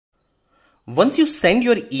Once you send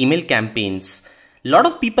your email campaigns, a lot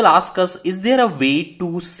of people ask us, is there a way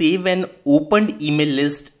to save an opened email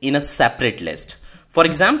list in a separate list? For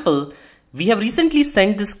example, we have recently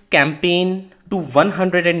sent this campaign to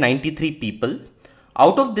 193 people.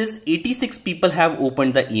 Out of this, 86 people have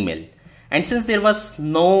opened the email. And since there was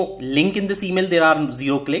no link in this email, there are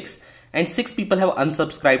 0 clicks, and 6 people have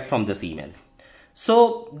unsubscribed from this email.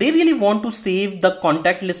 So they really want to save the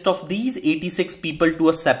contact list of these 86 people to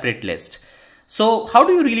a separate list. So how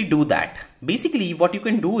do you really do that? Basically, what you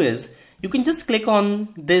can do is you can just click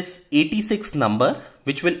on this 86 number,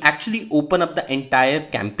 which will actually open up the entire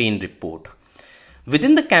campaign report.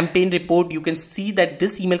 Within the campaign report, you can see that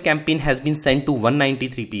this email campaign has been sent to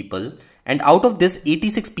 193 people. And out of this,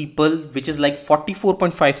 86 people, which is like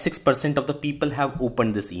 44.56% of the people have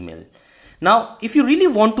opened this email. Now, if you really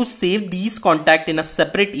want to save these contacts in a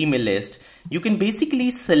separate email list, you can basically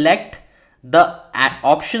select the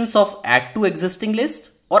options of add to existing list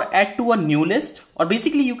or add to a new list, or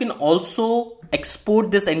basically you can also export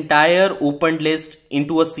this entire opened list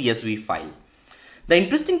into a CSV file. The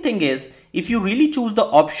interesting thing is, if you really choose the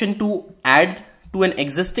option to add to an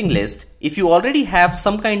existing list, if you already have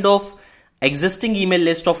some kind of existing email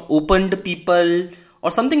list of opened people or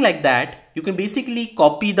something like that, you can basically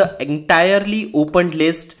copy the entirely opened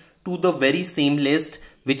list to the very same list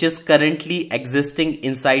which is currently existing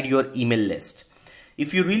inside your email list.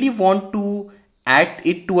 If you really want to add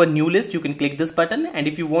it to a new list, you can click this button, and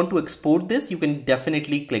if you want to export this, you can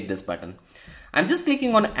definitely click this button. I'm just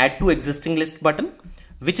clicking on add to existing list button,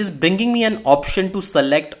 which is bringing me an option to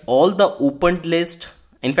select all the opened list,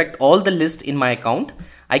 in fact all the list in my account.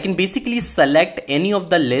 I can basically select any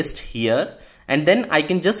of the list here, and then I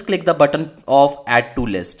can just click the button of add to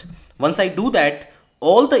list. Once I do that,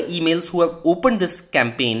 all the emails who have opened this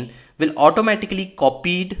campaign will automatically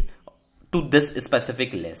copied to this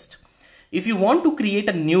specific list. If you want to create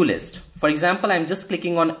a new list, for example, I'm just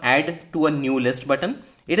clicking on add to a new list button.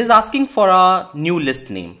 It is asking for a new list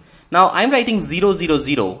name. Now I'm writing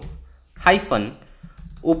 000 hyphen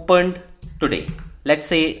opened today. Let's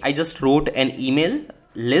say I just wrote an email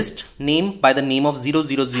list name by the name of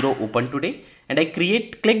 000 opened today, and I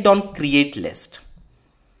clicked on create list.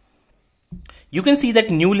 You can see that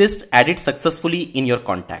new list added successfully in your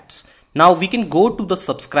contacts. Now we can go to the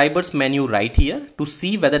subscribers menu right here to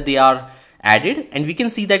see whether they are added, and we can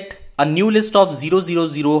see that a new list of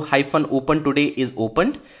 000 hyphen opened today is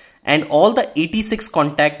opened, and all the 86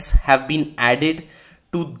 contacts have been added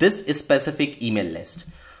to this specific email list.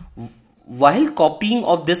 While copying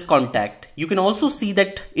of this contact, you can also see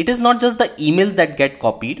that it is not just the emails that get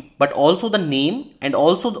copied, but also the name, and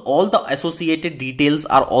also all the associated details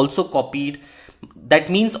are also copied. That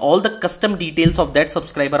means all the custom details of that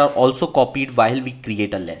subscriber are also copied while we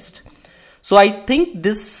create a list. So I think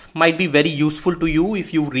this might be very useful to you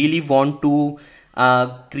if you really want to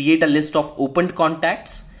create a list of opened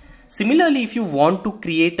contacts. Similarly, if you want to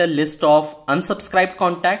create a list of unsubscribed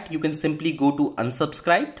contact, you can simply go to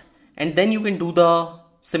unsubscribed, and then you can do the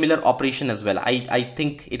similar operation as well. I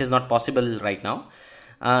think it is not possible right now.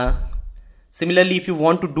 Similarly, if you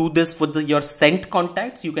want to do this for your sent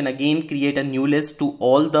contacts, you can again create a new list to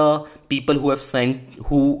all the people who have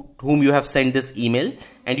whom you have sent this email,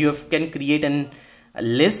 and you can create a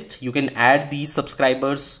list. You can add these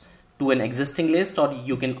subscribers to an existing list, or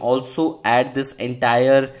you can also add this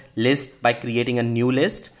entire list by creating a new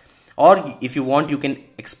list, or if you want, you can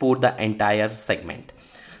export the entire segment.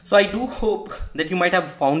 So I do hope that you might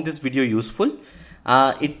have found this video useful.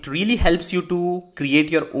 It really helps you to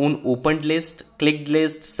create your own opened list, clicked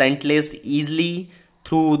list, sent list easily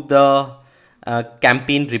through the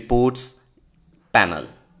campaign reports panel.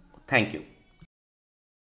 Thank you.